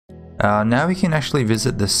Now we can actually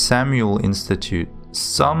visit the Samuel Institute.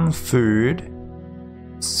 Some food,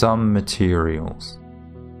 some materials.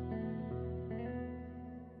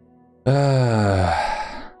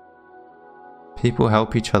 People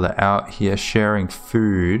help each other out here, sharing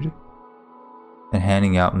food and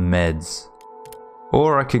handing out meds.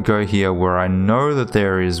 Or I could go here where I know that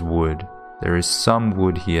there is wood. There is some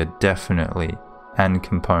wood here, definitely, and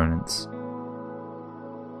components.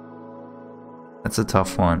 That's a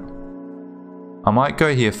tough one. I might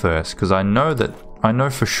go here first because I know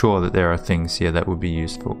for sure that there are things here that would be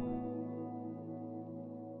useful.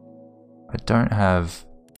 I don't have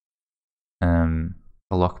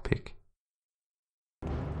a lockpick.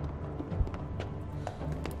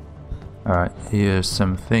 Alright, here's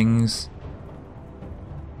some things.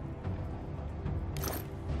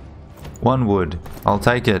 1 wood. I'll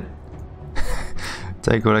take it.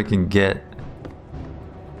 Take what I can get.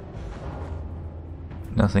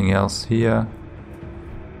 Nothing else here.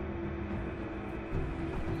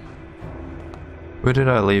 Where did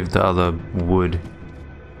I leave the other wood?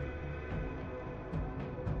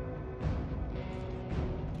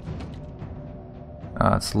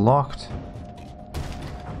 It's locked.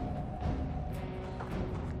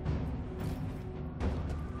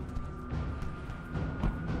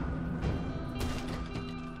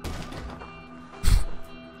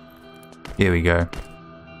 Here we go.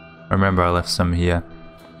 Remember, I left some here.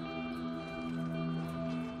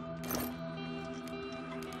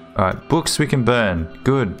 Alright, books we can burn.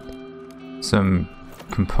 Good. Some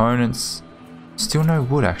components. Still no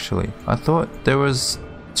wood, actually. I thought there was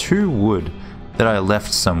 2 wood that I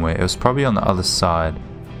left somewhere. It was probably on the other side.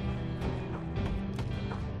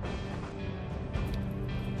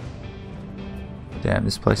 Damn,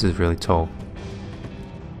 this place is really tall.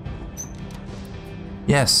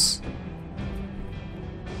 Yes!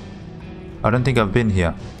 I don't think I've been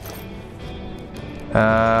here.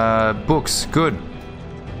 Books, good.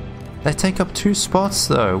 They take up 2 spots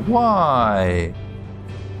though. Why?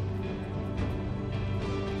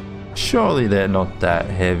 Surely they're not that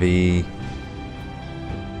heavy.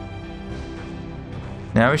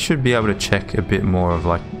 Now we should be able to check a bit more of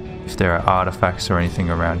like if there are artifacts or anything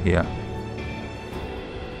around here.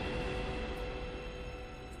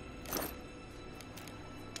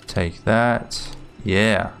 Take that.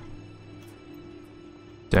 Yeah.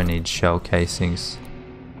 Don't need shell casings.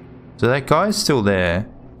 So that guy's still there.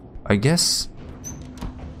 I guess...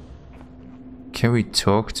 Can we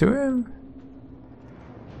talk to him?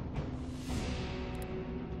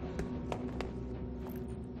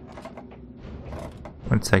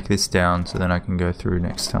 I'm gonna take this down so then I can go through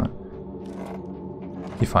next time.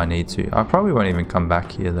 If I need to. I probably won't even come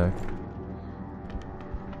back here though.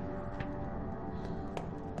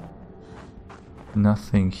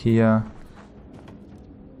 Nothing here.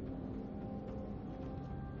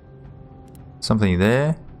 Something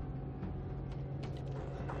there.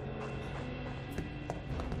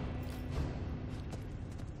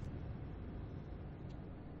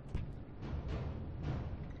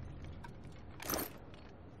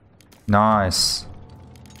 Nice.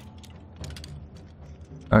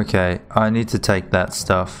 Okay, I need to take that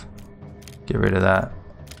stuff. Get rid of that.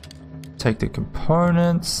 Take the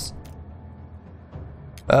components.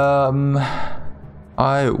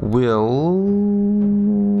 I will...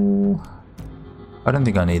 I don't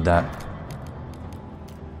think I need that.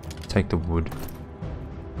 Take the wood.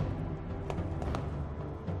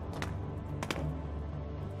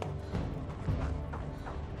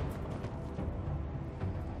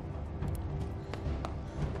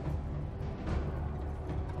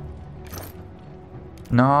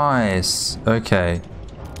 Nice. Okay.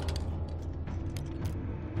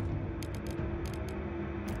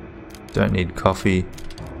 Don't need coffee.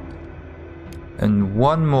 And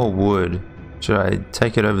 1 more wood. Should I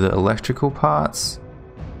take it over the electrical parts?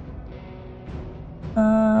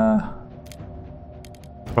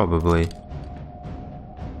 Probably.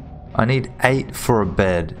 I need 8 for a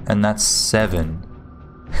bed, and that's 7.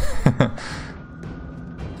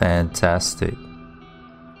 Fantastic.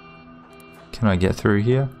 Can I get through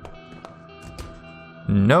here?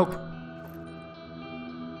 Nope.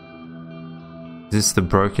 Is this the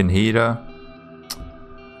broken heater?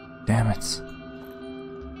 Damn it.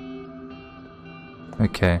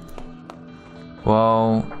 Okay.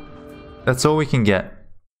 Well, that's all we can get.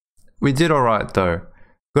 We did alright though.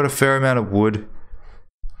 Got a fair amount of wood.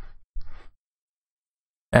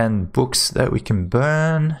 And books that we can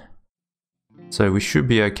burn. So we should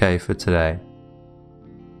be okay for today.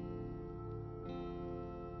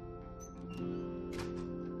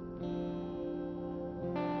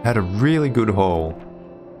 Had a really good haul.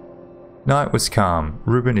 Night was calm.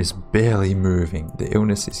 Ruben is barely moving. The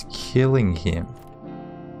illness is killing him.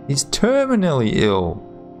 He's terminally ill.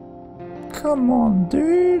 Come on,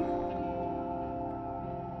 dude.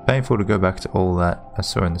 Painful to go back to all that I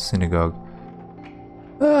saw in the synagogue.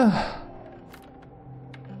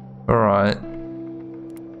 Alright.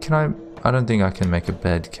 Can I don't think I can make a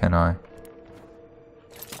bed, can I?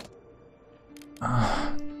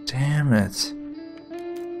 Ah, damn it.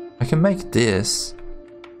 I can make this.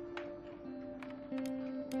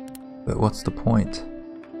 But what's the point?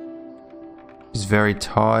 He's very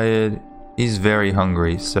tired. He's very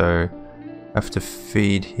hungry, so I have to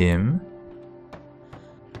feed him.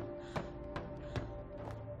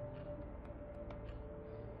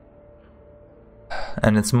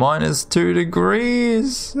 And it's -2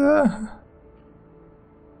 degrees. Now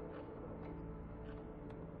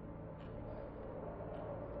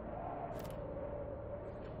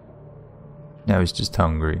he's just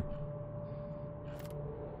hungry.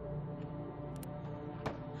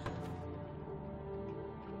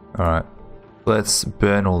 Alright, let's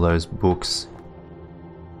burn all those books.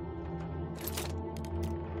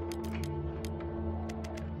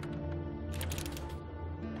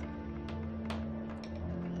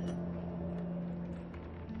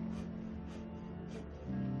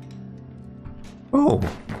 Oh!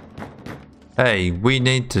 Hey, we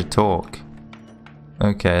need to talk.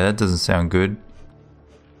 Okay, that doesn't sound good.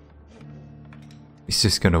 He's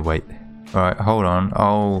just gonna wait. Alright, hold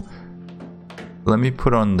on. Let me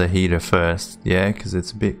put on the heater first, yeah, because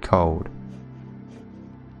it's a bit cold.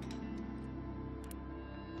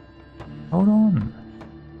 Hold on.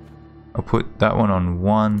 I'll put that one on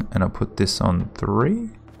 1 and I'll put this on 3.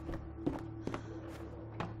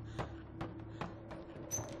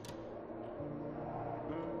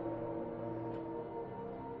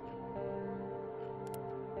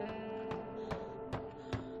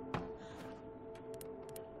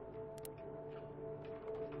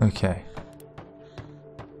 Okay.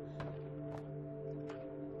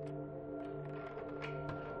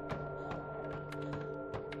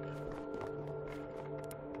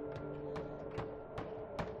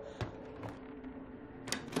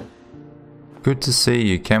 Good to see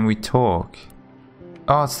you. Can we talk?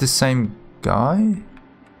 Oh, it's the same guy?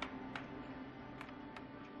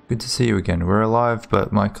 Good to see you again. We're alive,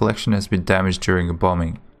 but my collection has been damaged during a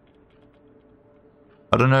bombing.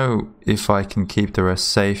 I don't know if I can keep the rest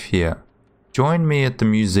safe here. Join me at the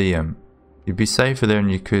museum. You'd be safer there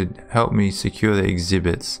and you could help me secure the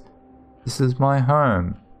exhibits. This is my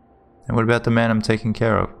home. And what about the man I'm taking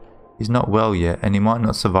care of? He's not well yet and he might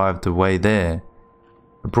not survive the way there.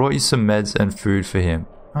 I brought you some meds and food for him.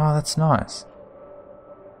 Oh, that's nice.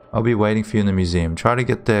 I'll be waiting for you in the museum. Try to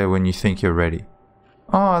get there when you think you're ready.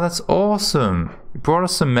 Oh, that's awesome. You brought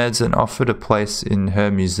us some meds and offered a place in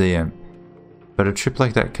her museum. But a trip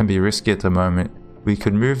like that can be risky at the moment. We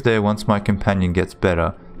could move there once my companion gets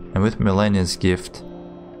better. And with Milena's gift,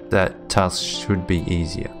 that task should be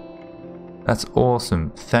easier. That's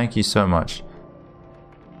awesome. Thank you so much.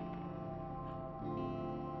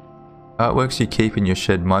 Artworks you keep in your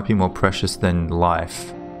shed might be more precious than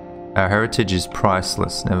life. Our heritage is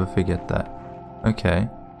priceless, never forget that. Okay.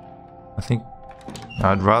 I think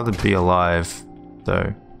I'd rather be alive,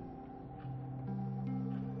 though.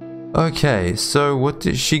 Okay, so what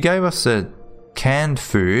did she gave us? A canned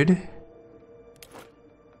food.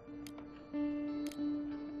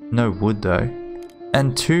 No wood, though.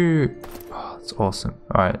 And 2... Oh, that's awesome.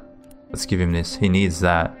 Alright, let's give him this. He needs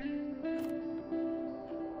that.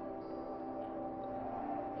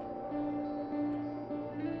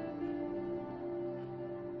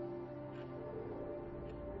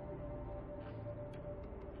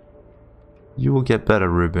 You will get better,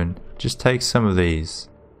 Ruben. Just take some of these.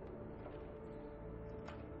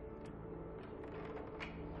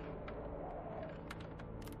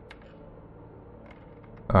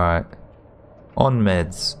 Alright. On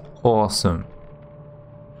meds. Awesome.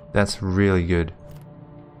 That's really good.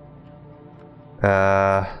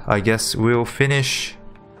 I guess we'll finish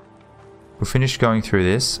going through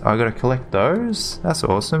this. I gotta collect those. That's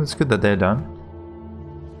awesome. It's good that they're done.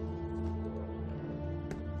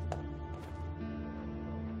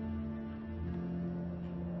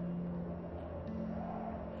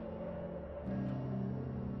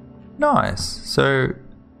 Nice. So,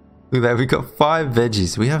 look at that. We got 5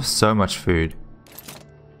 veggies. We have so much food.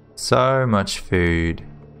 So much food.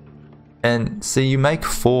 And see, you make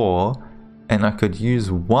 4, and I could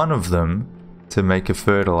use one of them to make a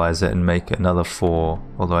fertilizer and make another 4,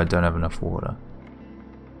 although I don't have enough water.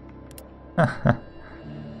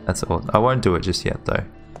 That's all. I won't do it just yet, though.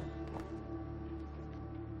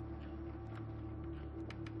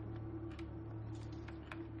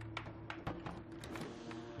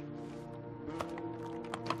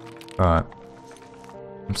 Alright.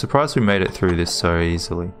 I'm surprised we made it through this so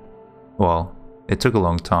easily. Well, it took a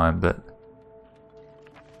long time, but...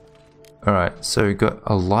 Alright, so we've got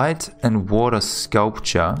a light and water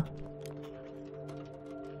sculpture.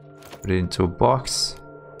 Put it into a box.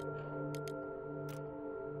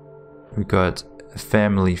 We've got a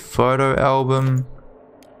family photo album.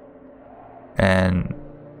 And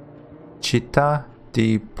Città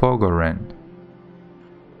di Pogoren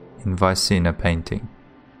in Vicina painting.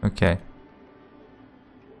 Okay.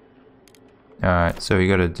 Alright, so we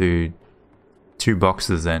gotta do 2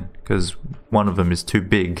 boxes then, because one of them is too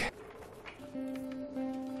big.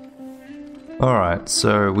 Alright,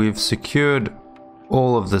 so we've secured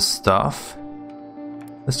all of the stuff.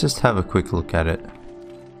 Let's just have a quick look at it.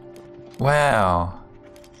 Wow.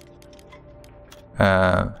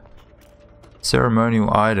 Ceremonial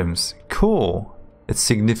items. Cool. It's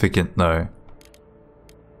significant though.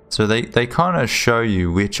 So they kind of show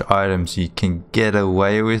you which items you can get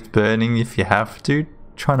away with burning if you have to.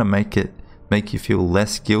 Trying to make you feel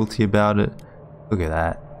less guilty about it. Look at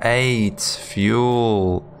that. 8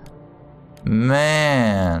 fuel.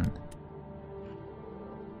 Man.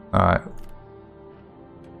 Alright.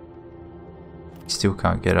 Still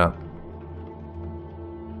can't get up.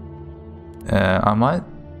 I might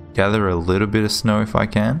gather a little bit of snow if I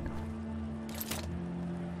can.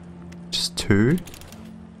 Just 2.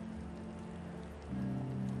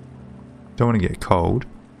 Don't want to get cold,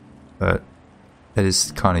 but it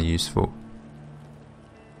is kind of useful.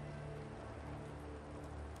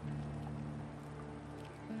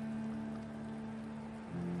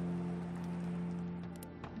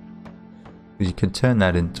 You can turn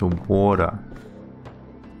that into water.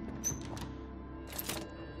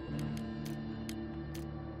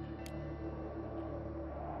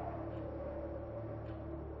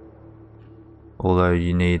 Although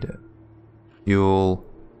you need fuel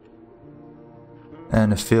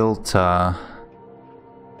and a filter.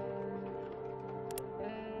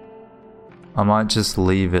 I might just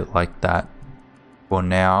leave it like that for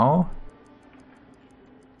now.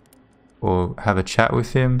 Or have a chat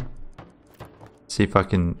with him. See if I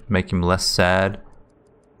can make him less sad.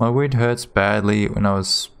 My wound hurts badly. When I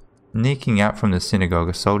was sneaking out from the synagogue,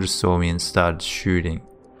 a soldier saw me and started shooting.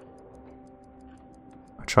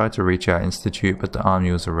 I tried to reach our institute, but the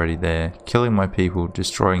army was already there, killing my people,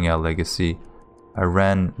 destroying our legacy. I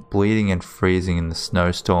ran, bleeding and freezing in the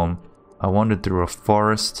snowstorm. I wandered through a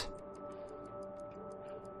forest.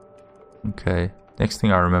 Okay, next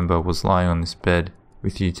thing I remember was lying on this bed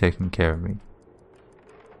with you taking care of me.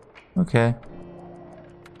 Okay.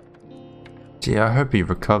 Gee, I hope he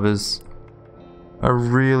recovers. I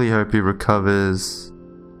really hope he recovers.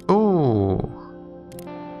 Ooh.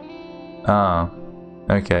 Ah.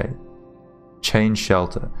 Okay. Change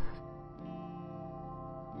shelter.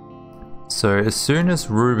 So as soon as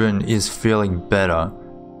Ruben is feeling better,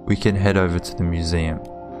 we can head over to the museum.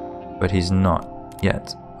 But he's not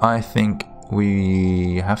yet. I think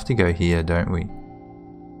we have to go here, don't we?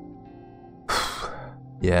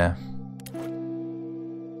 Yeah.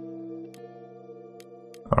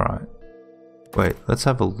 Alright. Wait, let's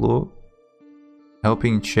have a look.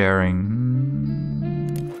 Helping, sharing.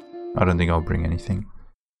 I don't think I'll bring anything.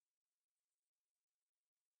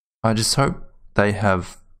 I just hope they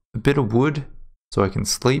have a bit of wood so I can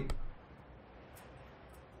sleep.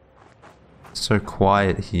 It's so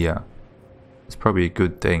quiet here. It's probably a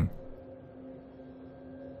good thing.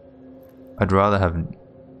 I'd rather have...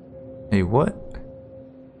 Hey, what?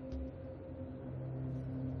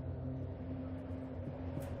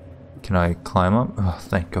 Can I climb up? Oh,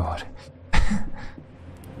 thank God.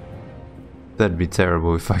 That'd be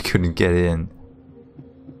terrible if I couldn't get in.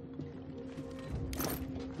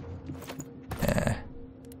 Yeah.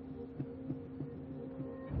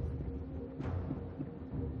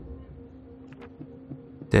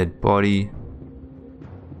 Dead body.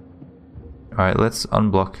 Alright, let's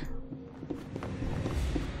unblock.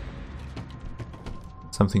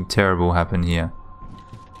 Something terrible happened here.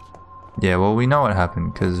 Yeah, well, we know what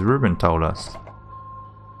happened because Ruben told us.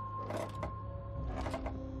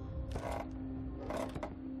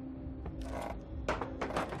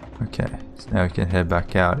 Okay, so now we can head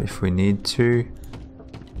back out if we need to.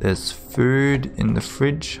 There's food in the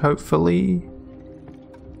fridge, hopefully.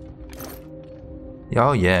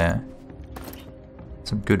 Oh yeah.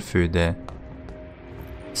 Some good food there.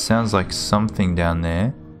 Sounds like something down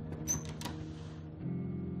there.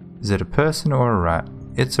 Is it a person or a rat?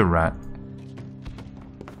 It's a rat.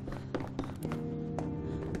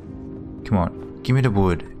 Come on, give me the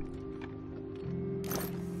wood.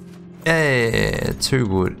 Yeah, 2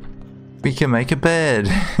 wood. We can make a bed.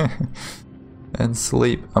 And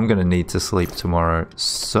sleep. I'm gonna need to sleep tomorrow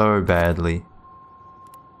so badly.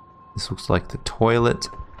 This looks like the toilet.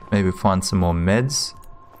 Maybe find some more meds.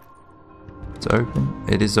 It's open.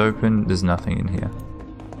 It is open. There's nothing in here.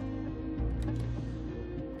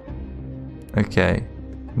 Okay.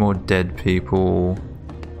 More dead people.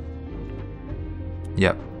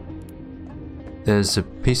 Yep. There's a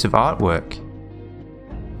piece of artwork.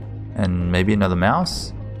 And maybe another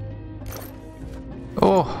mouse?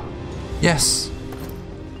 Oh! Yes!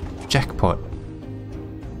 Jackpot.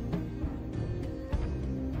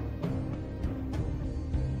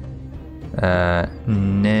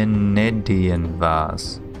 Nenedian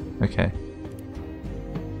vase. Okay.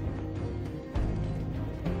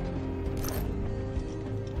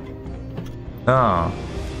 Oh.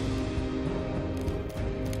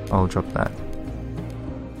 I'll drop that.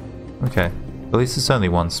 Okay. At least it's only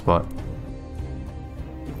one spot.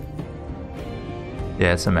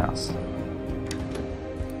 Yeah, it's a mouse.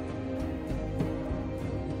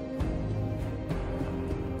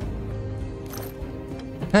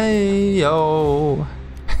 Hey yo!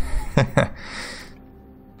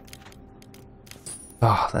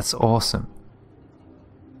 Oh, that's awesome.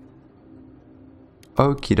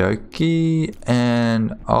 Okie dokie,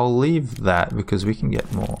 and I'll leave that because we can get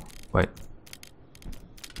more. Wait,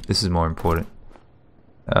 this is more important.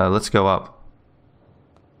 Let's go up.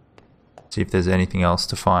 See if there's anything else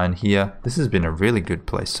to find here. This has been a really good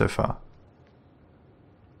place so far.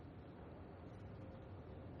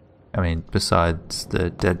 I mean, besides the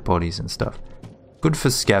dead bodies and stuff. Good for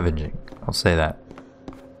scavenging, I'll say that.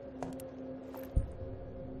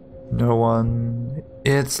 No one.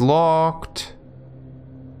 It's locked.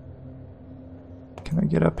 Can I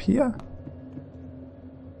get up here?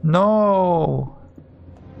 No.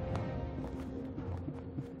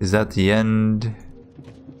 Is that the end?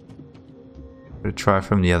 Gotta try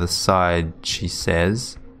from the other side, she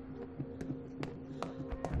says.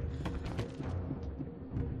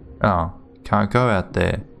 Oh, can't go out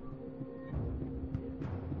there.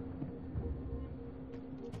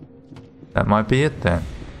 That might be it then.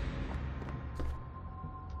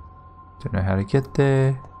 Don't know how to get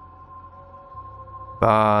there.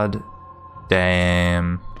 Bard.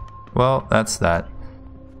 Damn. Well, that's that.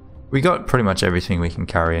 We got pretty much everything we can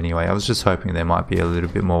carry anyway. I was just hoping there might be a little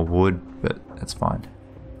bit more wood, but that's fine.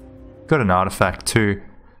 Got an artifact too.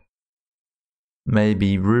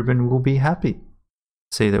 Maybe Ruben will be happy.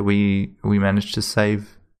 See that we managed to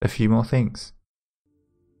save a few more things.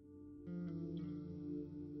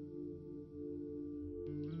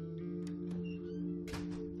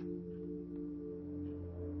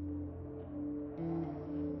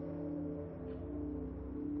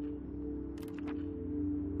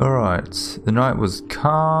 Alright, the night was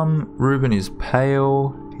calm. Ruben is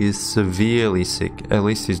pale. He is severely sick. At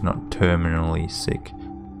least he's not terminally sick.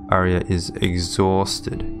 Arya is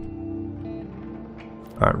exhausted.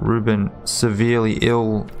 Alright, Ruben, severely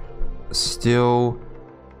ill. Still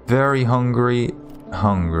very hungry.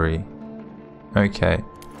 Okay.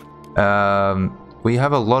 We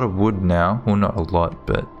have a lot of wood now. Well, not a lot,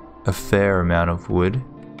 but a fair amount of wood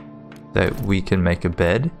that we can make a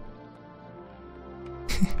bed.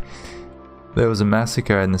 There was a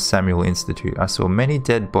massacre in the Samuel Institute. I saw many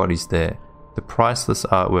dead bodies there. The priceless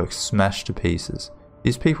artwork smashed to pieces.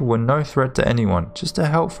 These people were no threat to anyone, just a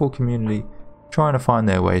helpful community trying to find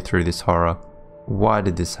their way through this horror. Why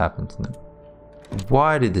did this happen to them?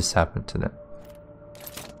 Why did this happen to them?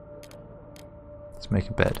 Let's make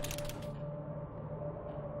a bed.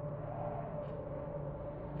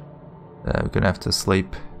 We're gonna have to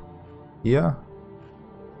sleep here.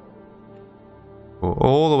 Or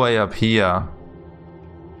all the way up here.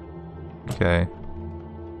 Okay.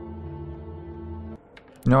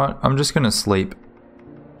 You know what? I'm just gonna sleep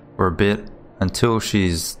for a bit until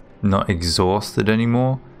she's not exhausted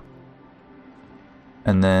anymore.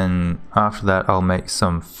 And then after that I'll make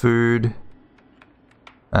some food.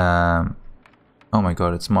 Oh my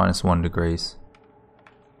god, it's -1 degrees.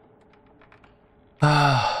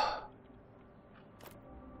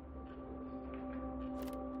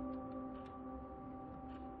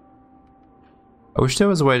 I wish there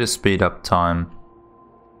was a way to speed up time.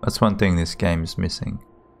 That's one thing this game is missing.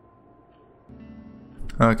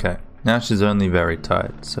 Okay, now she's only very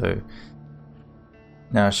tired, so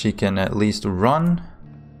now she can at least run.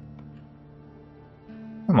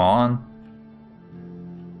 Come on.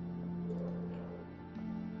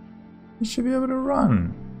 You should be able to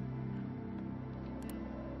run.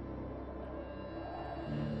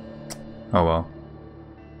 Oh well.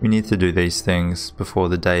 We need to do these things before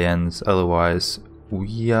the day ends, otherwise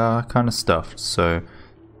we are kind of stuffed, so...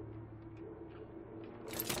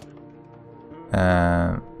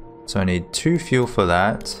 So I need 2 fuel for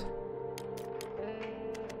that.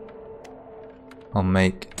 I'll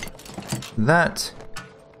make that.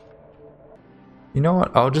 You know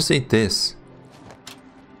what? I'll just eat this.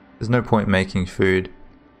 There's no point making food.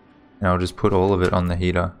 And I'll just put all of it on the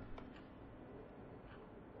heater.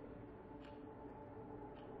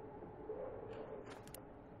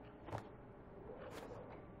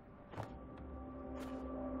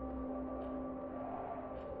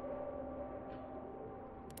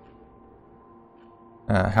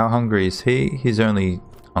 How hungry is he? He's only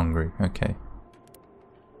hungry. Okay.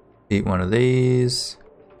 Eat one of these.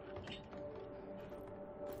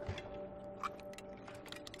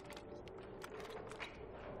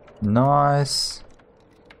 Nice.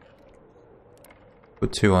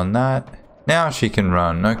 Put 2 on that. Now she can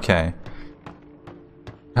run. Okay.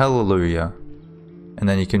 Hallelujah. And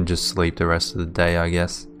then you can just sleep the rest of the day, I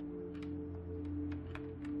guess.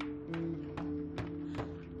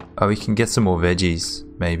 Oh, we can get some more veggies,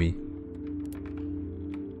 maybe.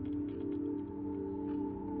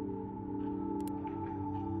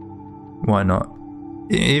 Why not?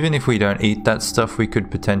 Even if we don't eat that stuff, we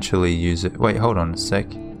could potentially use it. Wait, hold on a sec.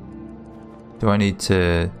 Do I need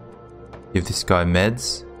to give this guy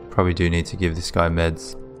meds? Probably do need to give this guy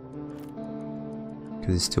meds.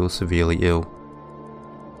 Because he's still severely ill.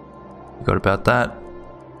 Forgot about that.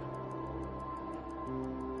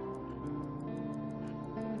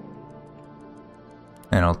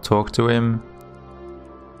 And I'll talk to him.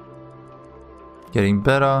 Getting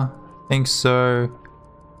better? Think so.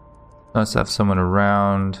 Nice to have someone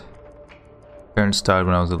around. Parents died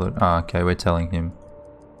when I was a little... Oh, okay, we're telling him.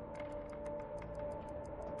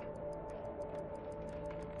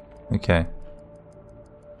 Okay.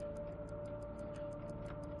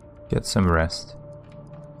 Get some rest.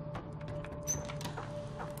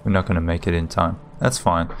 We're not going to make it in time. That's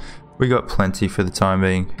fine. We got plenty for the time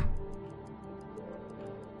being.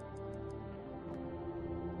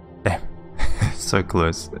 So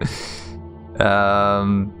close.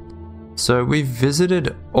 So we've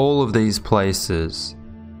visited all of these places.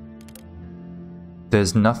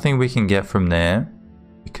 There's nothing we can get from there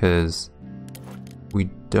because we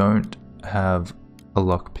don't have a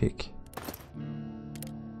lockpick.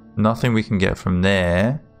 Nothing we can get from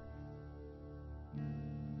there.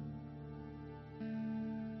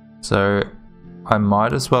 So I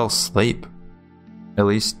might as well sleep. At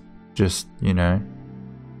least just, you know,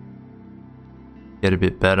 get a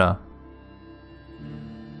bit better.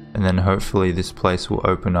 And then hopefully this place will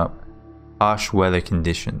open up. Harsh weather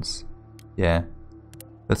conditions. Yeah.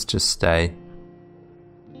 Let's just stay.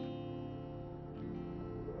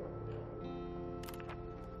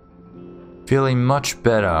 Feeling much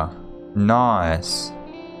better. Nice.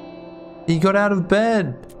 He got out of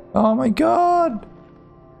bed. Oh my god.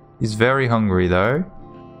 He's very hungry though.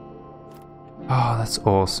 Oh, that's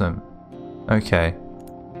awesome. Okay.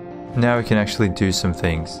 Now we can actually do some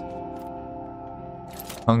things.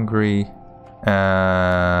 Hungry.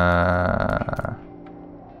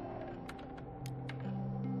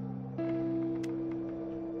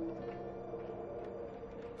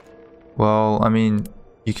 Well, I mean,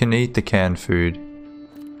 you can eat the canned food.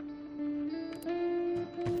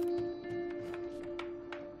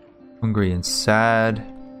 Hungry and sad.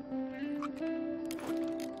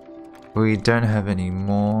 We don't have any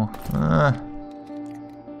more.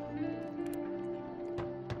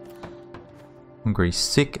 Hungry,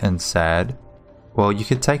 sick and sad. Well, you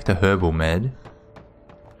could take the herbal med.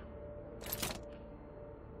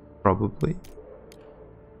 Probably.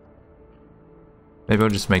 Maybe I'll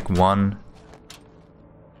just make one.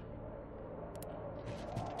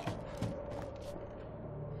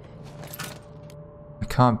 I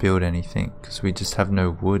can't build anything because we just have no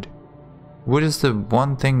wood. Wood is the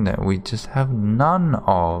one thing that we just have none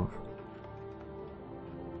of.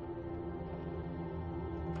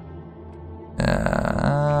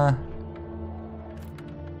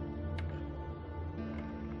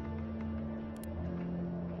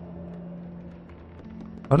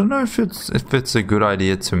 I don't know if it's a good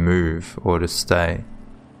idea to move or to stay.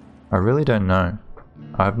 I really don't know.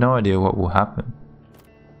 I have no idea what will happen.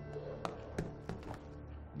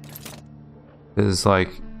 There's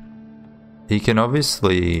like, he can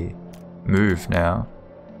obviously move now.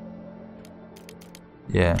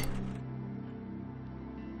 Yeah.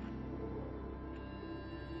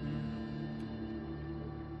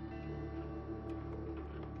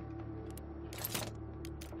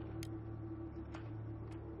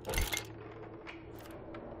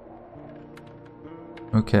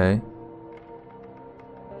 Okay.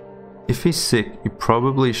 If he's sick, he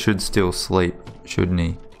probably should still sleep, shouldn't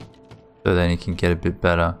he? So then he can get a bit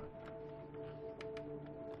better.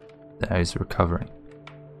 Now he's recovering.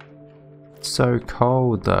 So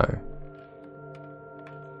cold though.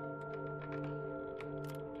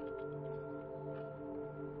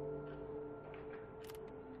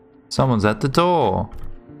 Someone's at the door.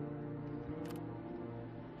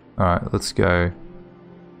 Alright, let's go.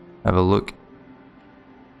 Have a look.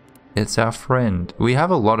 It's our friend. We have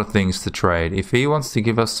a lot of things to trade. If he wants to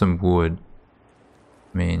give us some wood,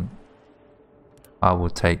 I mean, I will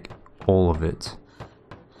take all of it.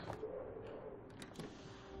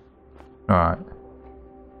 Alright.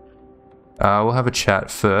 We'll have a chat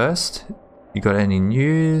first. You got any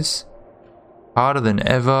news? Harder than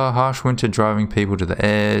ever. Harsh winter driving people to the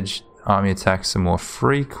edge. Army attacks are more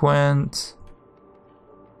frequent.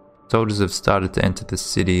 Soldiers have started to enter the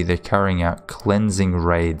city. They're carrying out cleansing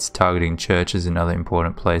raids, targeting churches and other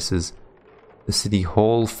important places. The city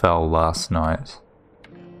hall fell last night.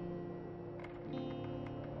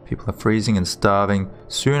 People are freezing and starving.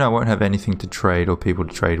 Soon I won't have anything to trade or people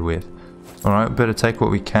to trade with. Alright, better take what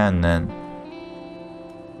we can then.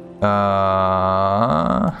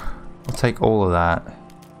 I'll take all of that.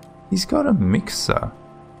 He's got a mixer.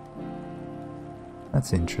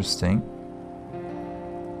 That's interesting.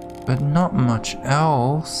 But not much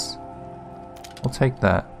else. I'll take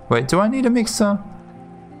that. Wait, do I need a mixer?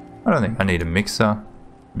 I don't think I need a mixer.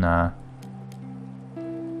 Nah.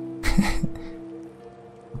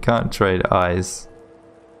 Can't trade eyes.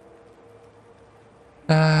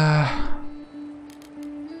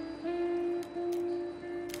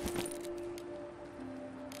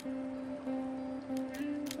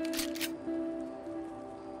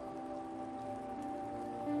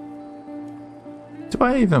 Do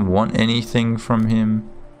I even want anything from him?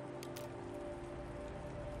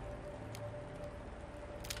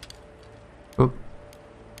 Oop.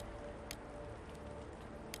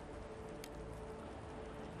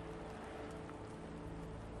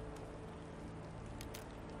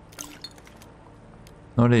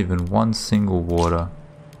 Not even one single water.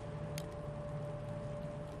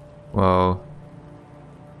 Well,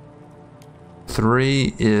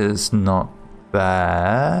 3 is not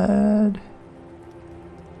bad.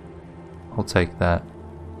 I'll take that.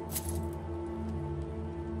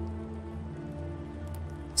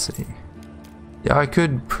 Let's see. Yeah, I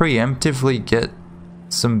could preemptively get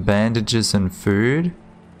some bandages and food.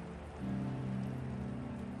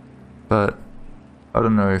 But I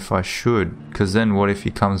don't know if I should, because then what if he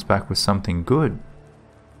comes back with something good?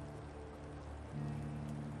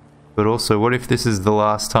 But also, what if this is the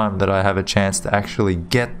last time that I have a chance to actually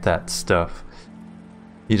get that stuff?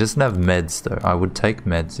 He doesn't have meds though. I would take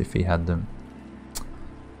meds if he had them.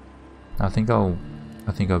 I think I'll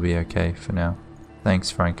be okay for now. Thanks,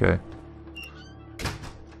 Franco.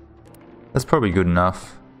 That's probably good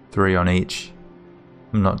enough. 3 on each.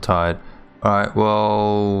 I'm not tired. Alright,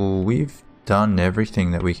 well, we've done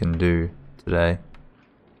everything that we can do today.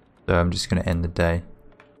 So I'm just going to end the day.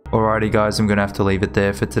 Alrighty guys, I'm going to have to leave it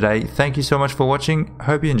there for today. Thank you so much for watching.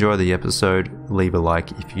 Hope you enjoyed the episode. Leave a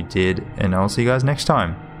like if you did. And I'll see you guys next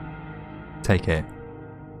time. Take care.